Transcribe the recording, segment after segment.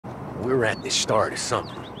We're at the start of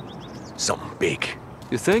something. Something big.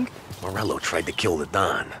 You think? Morello tried to kill the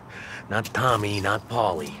Don. Not Tommy, not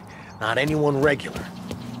Paulie, not anyone regular.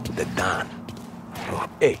 The Don. Oh,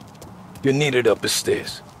 hey, you're needed up the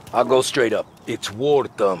stairs. I'll go straight up. It's war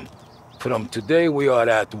time. From today, we are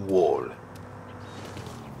at war.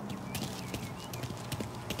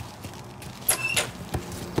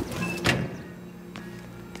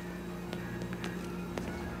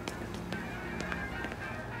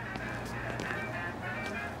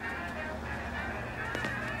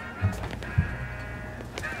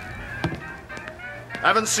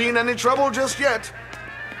 Haven't seen any trouble just yet.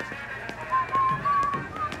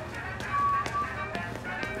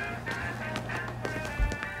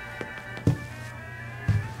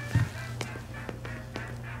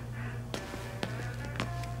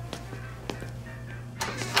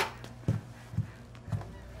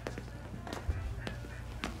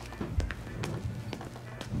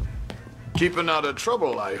 Keeping out of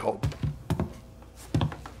trouble, I hope.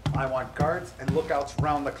 I want guards and lookouts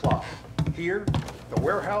round the clock. Here, the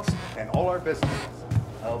warehouse, and all our businesses.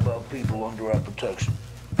 How about people under our protection?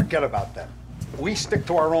 Forget about them. We stick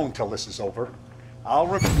to our own till this is over.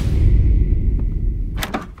 Our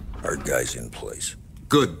guy's in place.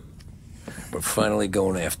 Good. We're finally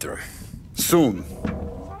going after him. Soon.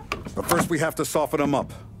 But first we have to soften him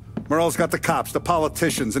up. Morello's got the cops, the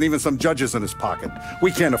politicians, and even some judges in his pocket.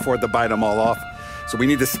 We can't afford to bite them all off, so we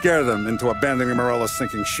need to scare them into abandoning Morello's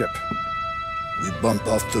sinking ship. We bump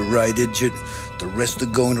off the right idiot, the rest are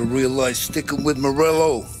going to realize sticking with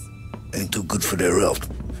Morello ain't too good for their health.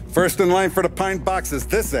 First in line for the pine box is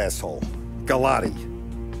this asshole, Galati.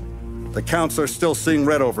 The counselor's still seeing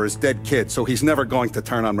red over his dead kid, so he's never going to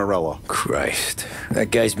turn on Morello. Christ, that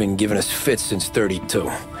guy's been giving us fits since 32.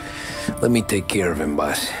 Let me take care of him,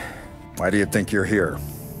 boss. Why do you think you're here?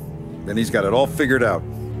 Then he's got it all figured out.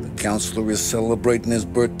 The counselor is celebrating his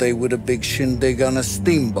birthday with a big shindig on a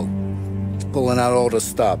steamboat. Pulling out all the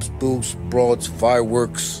stops, booze, broads,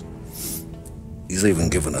 fireworks. He's even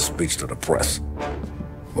giving a speech to the press.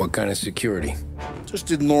 What kind of security? Just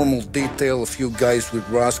did normal detail, a few guys with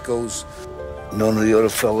Roscoe's. None of the other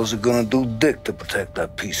fellas are gonna do dick to protect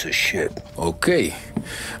that piece of shit. Okay.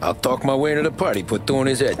 I'll talk my way into the party, put two in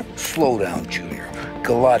his head. Slow down, Junior.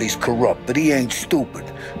 Galati's corrupt, but he ain't stupid.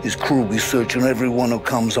 His crew be searching everyone who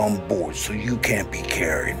comes on board, so you can't be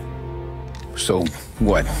carried. So,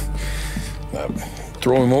 what?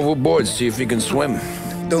 Throw him overboard, see if he can swim.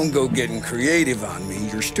 Don't go getting creative on me.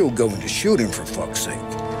 You're still going to shoot him, for fuck's sake.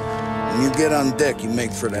 When you get on deck, you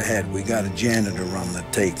make for the head. We got a janitor on the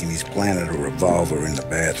take, and he's planted a revolver in the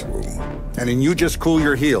bathroom. And then you just cool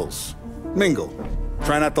your heels. Mingle.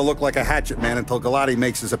 Try not to look like a hatchet man until Galati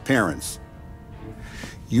makes his appearance.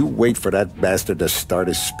 You wait for that bastard to start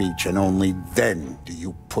his speech, and only then do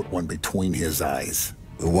you put one between his eyes.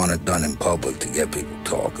 We want it done in public to get people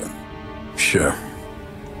talking. Sure.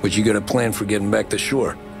 But you got a plan for getting back to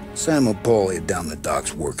shore? Sam and Paulie are down the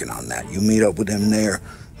docks working on that. You meet up with them there,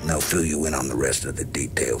 and they'll fill you in on the rest of the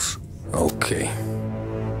details. Okay.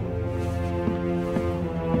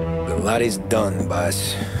 Galati's done,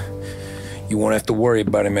 boss. You won't have to worry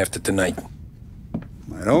about him after tonight.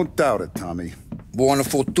 I don't doubt it, Tommy. Buona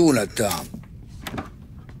fortuna, Tom.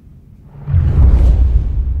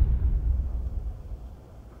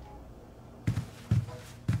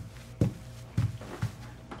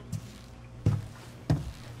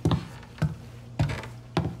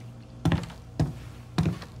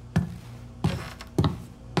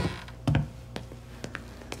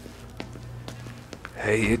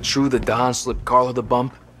 Hey, it true the Don slipped Carlo the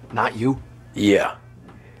bump? Not you? Yeah.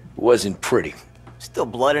 Wasn't pretty. Still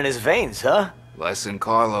blood in his veins, huh? Less than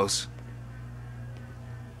Carlos.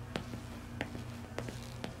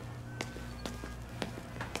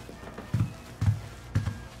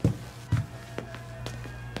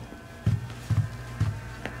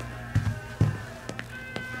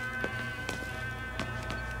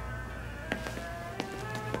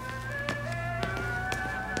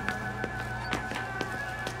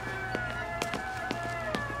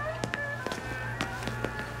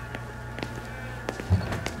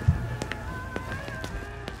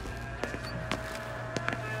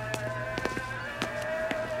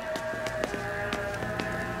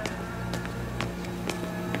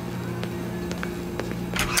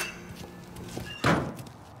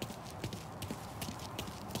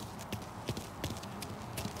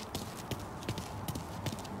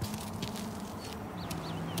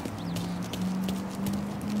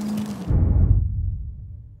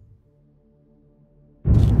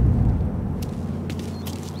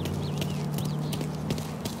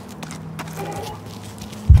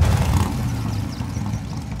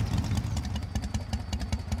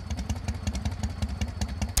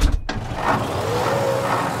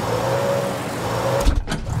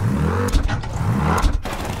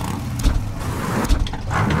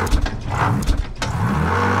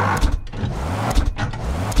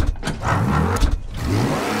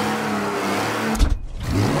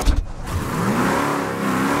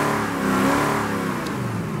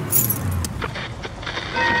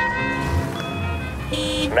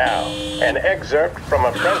 An excerpt from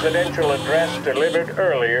a presidential address delivered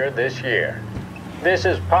earlier this year. This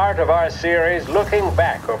is part of our series looking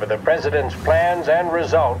back over the president's plans and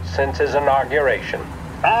results since his inauguration.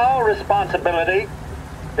 Our responsibility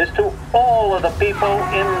is to all of the people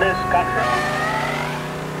in this country.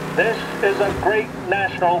 This is a great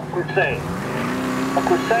national crusade. A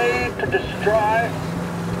crusade to destroy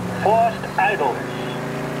forced idleness,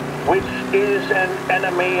 which is an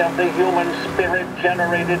enemy of the human spirit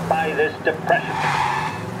generated by this depression.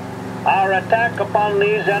 Our attack upon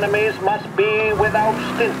these enemies must be without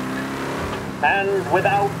stint and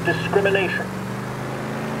without discrimination.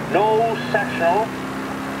 No sectional,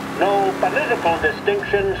 no political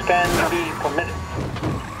distinctions can be permitted.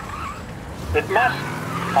 It must,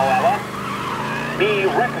 however, be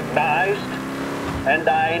recognized, and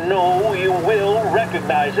I know you will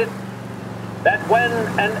recognize it, that when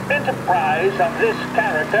an enterprise of this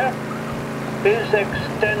character is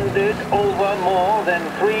extended over more than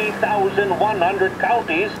 3,100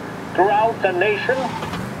 counties throughout the nation,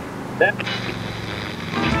 that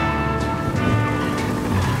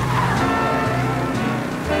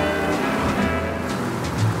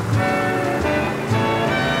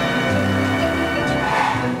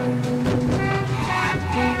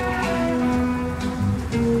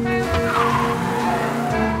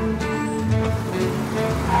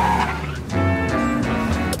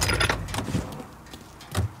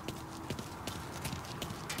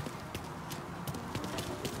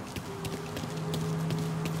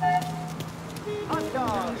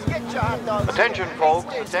Attention,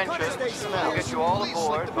 folks, attention. We'll get you all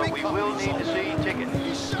aboard, but we will need to see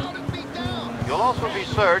tickets. You'll also be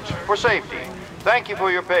searched for safety. Thank you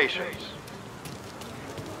for your patience.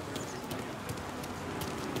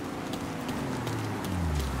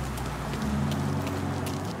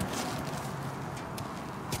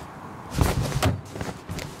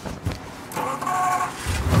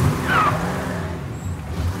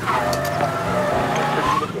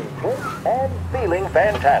 and feeling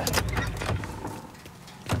fantastic.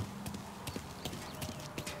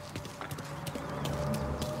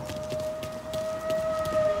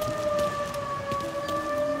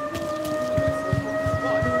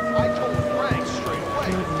 I told Frank straight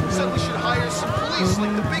away. Said we should hire some police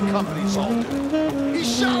like the big companies all do. He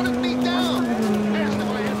shouted me down.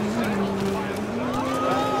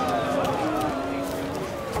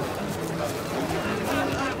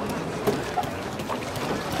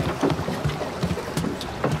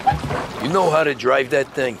 You know how to drive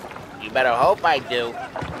that thing? You better hope I do.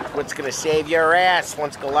 What's gonna save your ass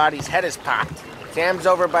once Galati's head is popped? Sam's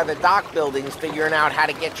over by the dock buildings figuring out how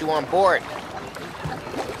to get you on board.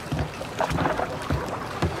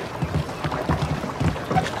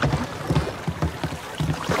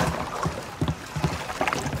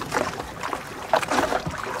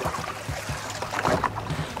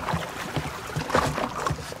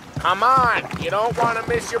 Come on, you don't want to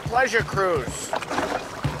miss your pleasure cruise.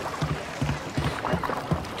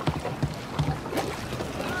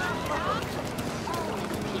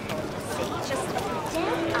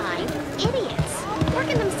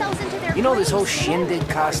 You know this whole shindig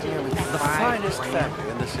cost nearly The finest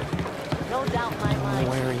factory in the city. No doubt my mind.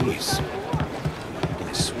 Where he is. In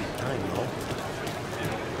his sweet time, though.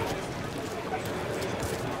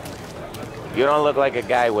 You don't look like a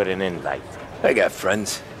guy with an invite. I got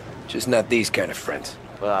friends. Just not these kind of friends.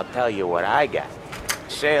 Well, I'll tell you what I got.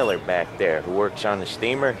 Sailor back there who works on the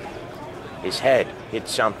steamer. His head hit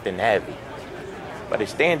something heavy. But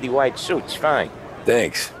his dandy white suit's fine.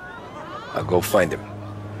 Thanks. I'll go find him.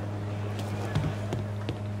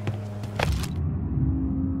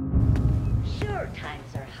 Sure,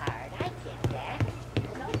 times are hard. I get that.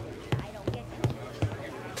 No, I don't get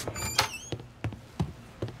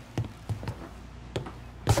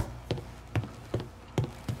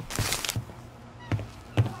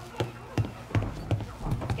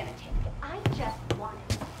It's gonna take it. I just wanted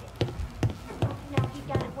to sit. Now he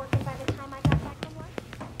got it working by the time I got back from work.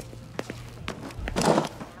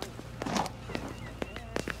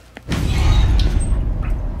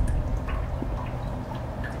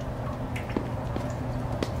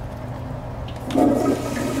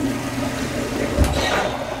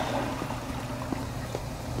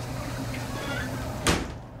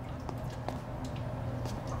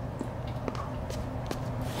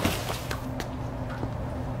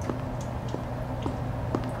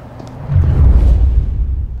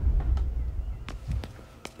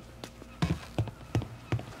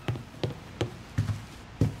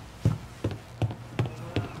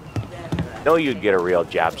 Know you'd get a real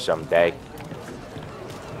job someday.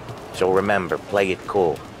 So remember, play it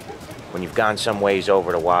cool. When you've gone some ways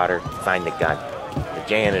over the water, find the gun. The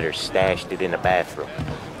janitor stashed it in the bathroom.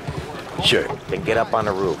 Sure. Then get up on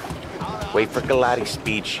the roof. Wait for Galati's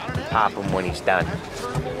speech, pop him when he's done.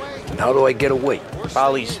 And how do I get away?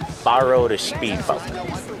 Polly's borrowed a speedboat.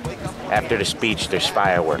 After the speech, there's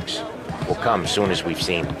fireworks. We'll come soon as we've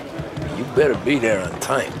seen them. You better be there on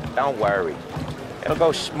time. Don't worry. It'll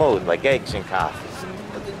go smooth like eggs and coffee.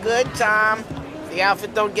 Looking good, Tom. The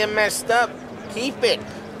outfit don't get messed up. Keep it.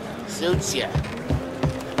 Suits ya.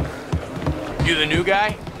 You the new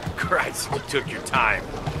guy? Christ, you took your time.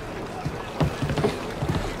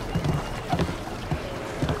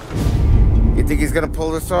 You think he's gonna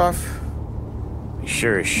pull this off? He's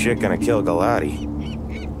sure as shit gonna kill Galati.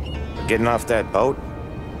 Getting off that boat?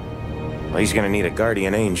 Well, he's gonna need a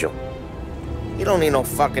guardian angel. He don't need no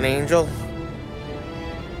fucking angel.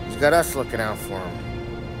 He's got us looking out for him.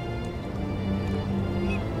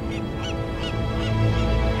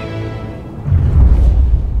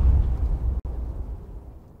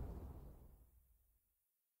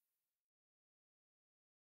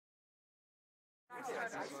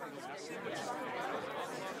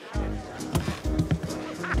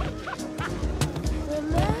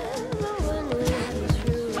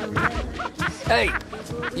 Hey,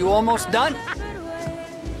 you almost done?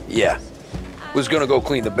 Yeah. Was gonna go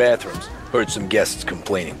clean the bathrooms. Heard some guests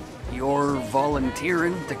complaining. You're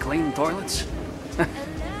volunteering to clean toilets?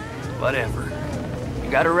 Whatever. You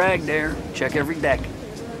got a rag there. Check every deck.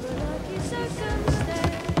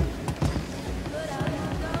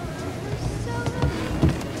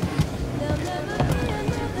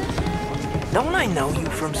 Don't I know you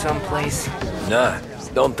from someplace? Nah,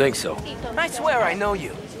 don't think so. I swear I know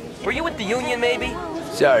you. Were you with the Union, maybe?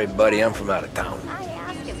 Sorry, buddy, I'm from out of town.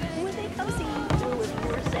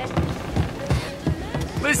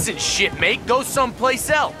 Listen, shitmate, go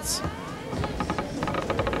someplace else.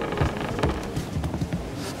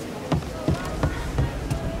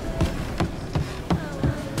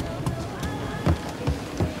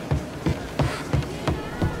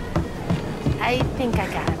 I think I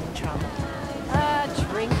got him in trouble.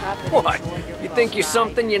 Drink up. What? You think you're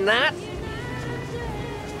something you're not?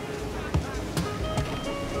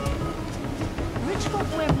 Rich folk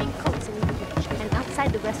wear mink coats in the beach, and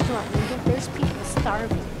outside the restaurant window, there's people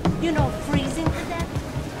starving. You know, freezing to death.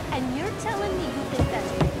 And you're telling me you think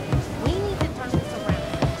that's good? We need to turn this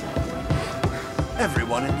around.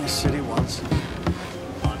 Everyone in this city wants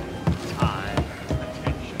time,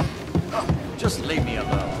 attention. Oh, just leave me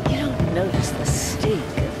alone. You don't notice the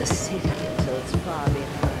stink of the city until it's far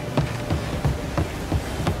behind.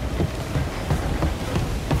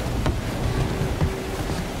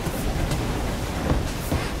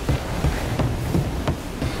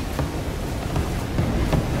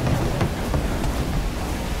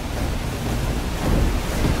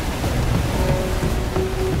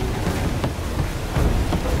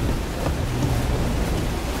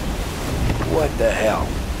 What the hell?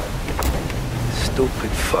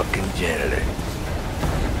 Stupid fucking janitor.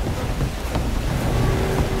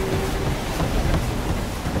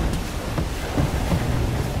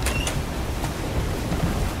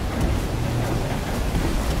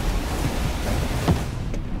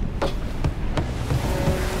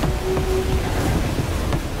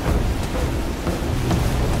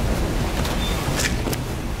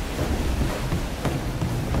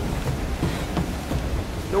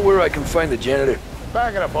 Know where I can find the janitor?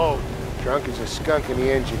 Back of the boat. Drunk as a skunk in the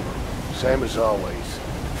engine room. Same as always.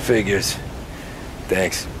 Figures.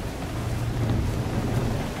 Thanks.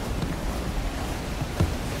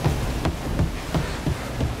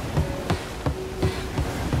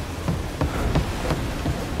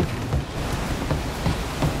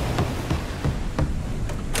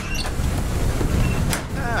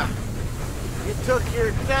 Ah, you took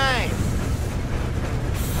your time.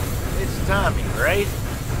 It's Tommy, right?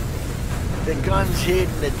 The gun's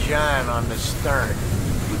hidden to John on the stern.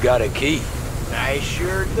 You got a key? I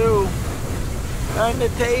sure do. On the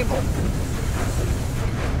table.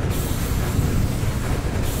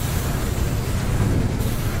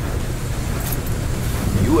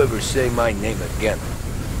 You ever say my name again,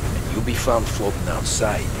 and you'll be found floating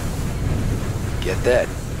outside. Get that?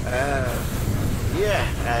 Yeah,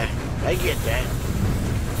 I get that.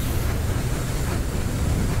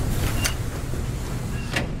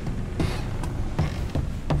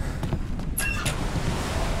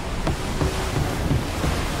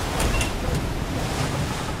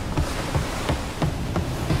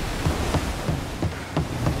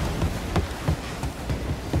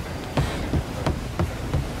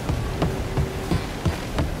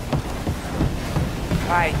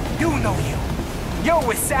 I do know you. You're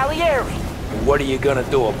with Salieri. What are you gonna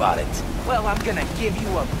do about it? Well, I'm gonna give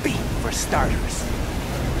you a beat for starters.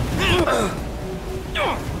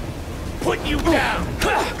 Put you down!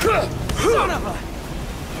 Son of a...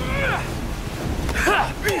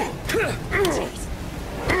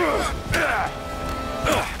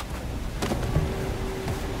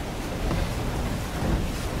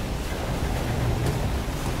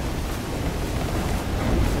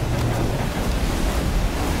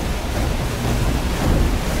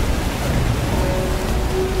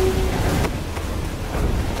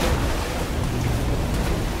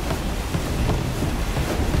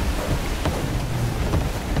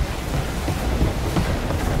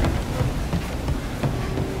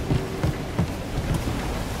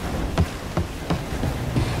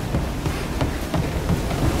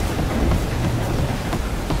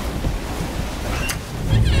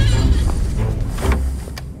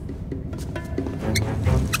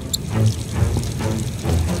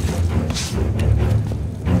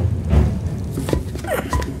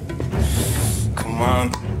 Come on.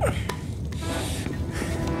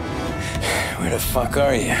 Where the fuck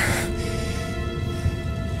are you?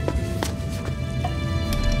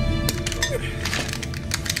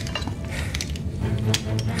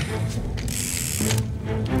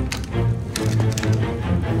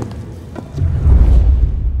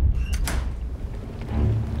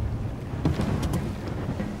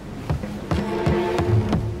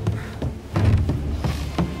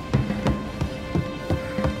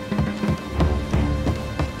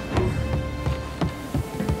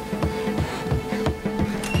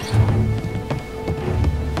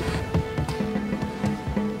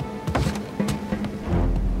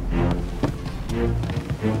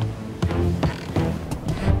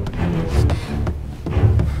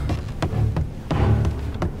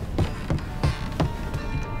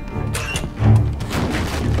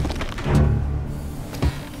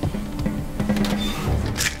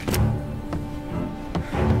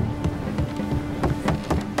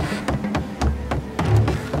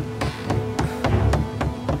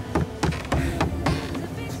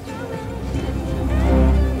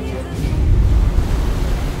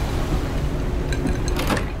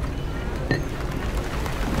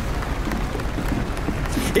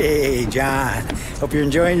 Hey, John. Hope you're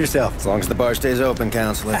enjoying yourself. As long as the bar stays open,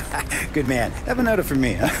 Counselor. Good man. Have a note from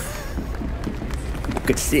me, huh?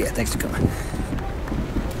 Good to see you. Thanks for coming.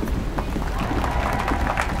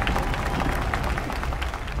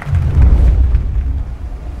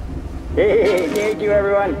 Hey, thank you,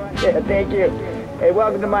 everyone. Yeah, thank you. Hey,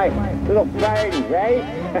 welcome to my little party, right?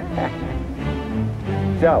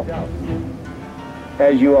 So,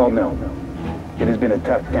 as you all know, it has been a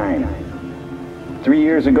tough time. 3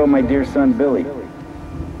 years ago, my dear son Billy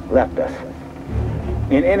left us.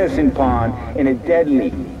 An innocent pawn in a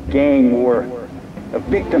deadly gang war. A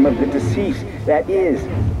victim of the deceased that is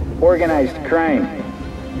organized crime.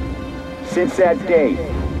 Since that day,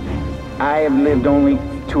 I have lived only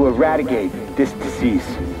to eradicate this disease.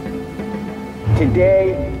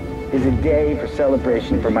 Today is a day for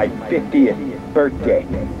celebration for my 50th birthday.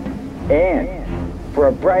 And for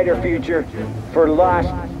a brighter future for lost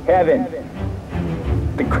heaven.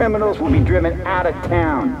 The criminals will be driven out of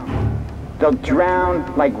town. They'll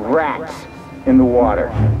drown like rats in the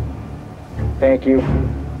water. Thank you.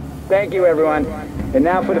 Thank you, everyone. And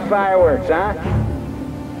now for the fireworks, huh?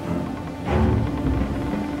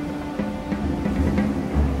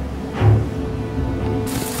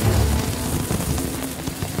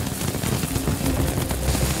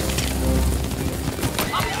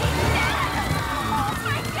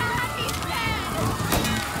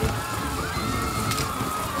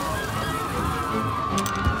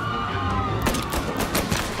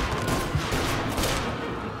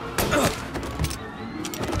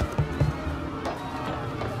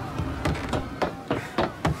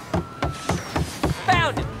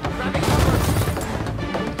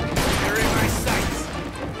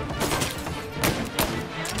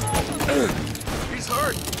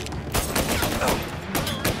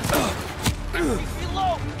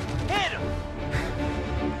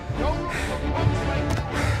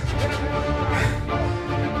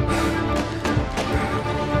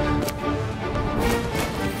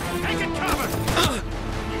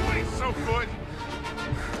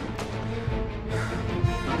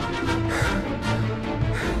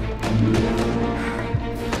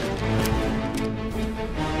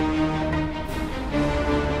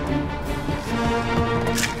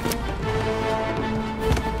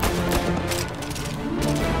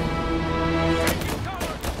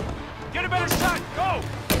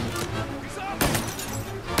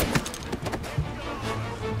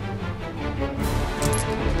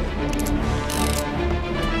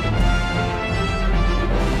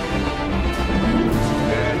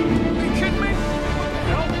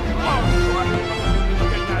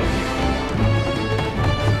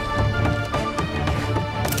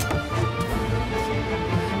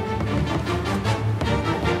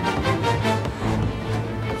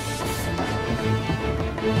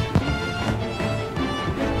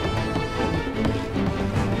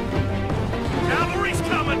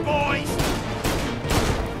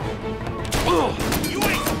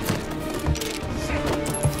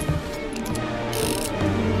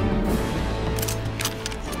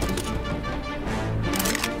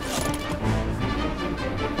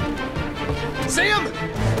 See him?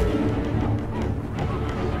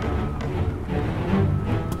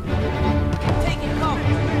 Taking cover.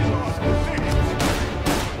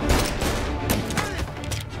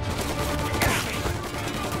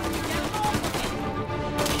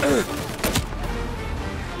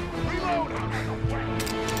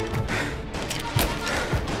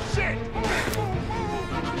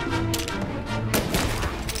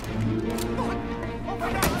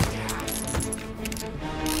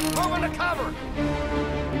 Moving to cover!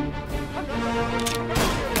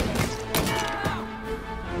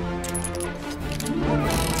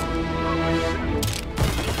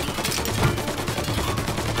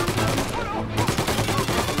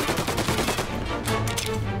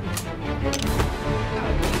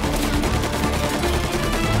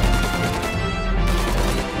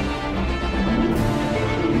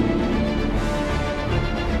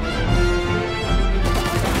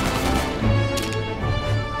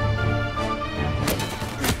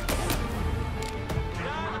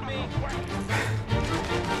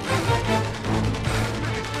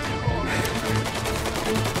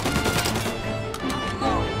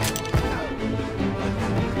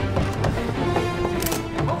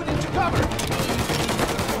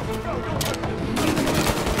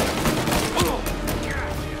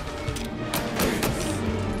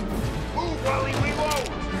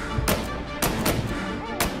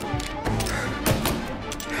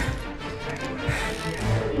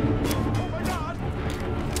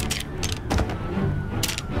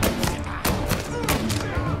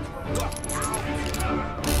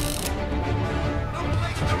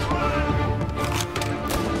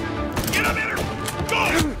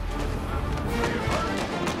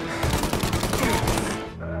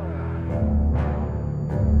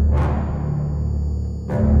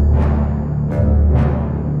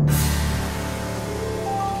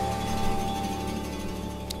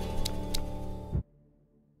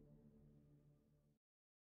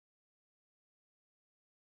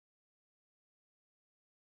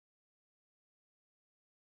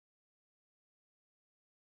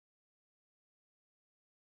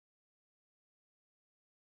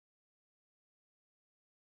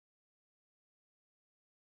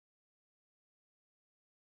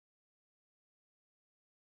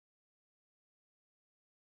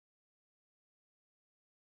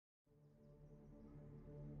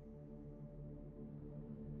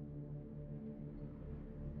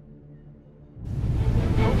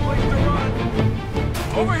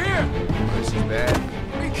 Over here! This is bad.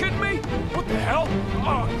 Are you kidding me? What the hell?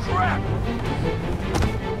 Oh, crap!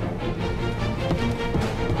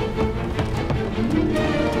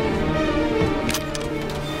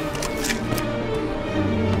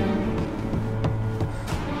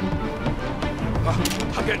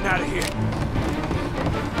 I'm getting out of here.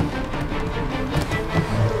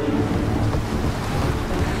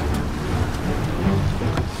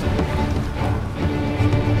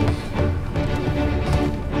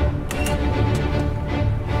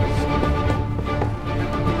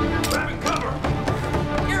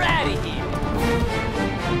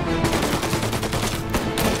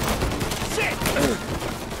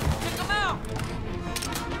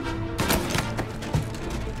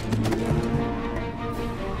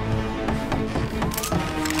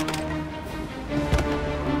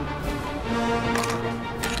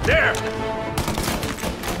 There!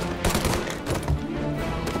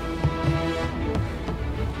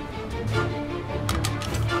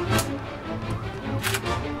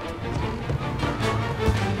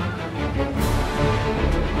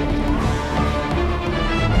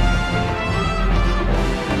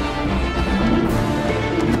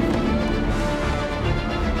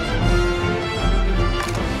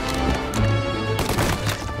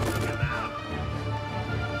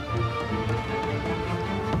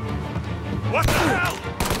 What the hell?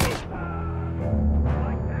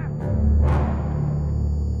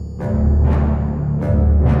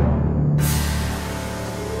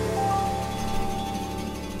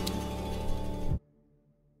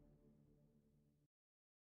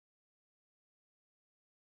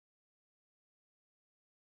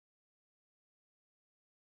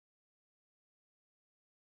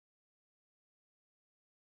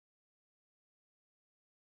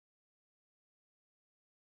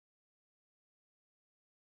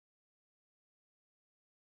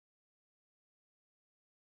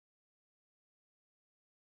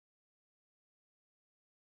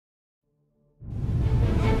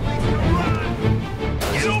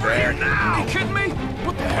 Get over here now! Are you kidding me?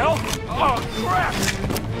 What the hell? Oh, crap!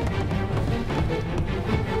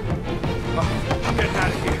 I'm getting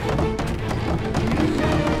out of here.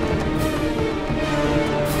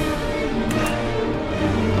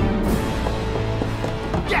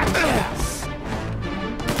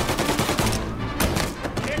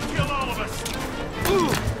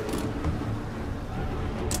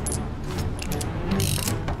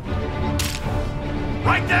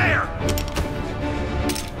 Right there!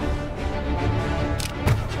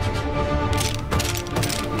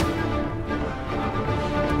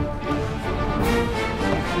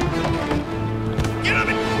 Get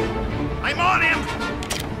him! I'm on him!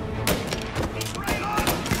 Straight on!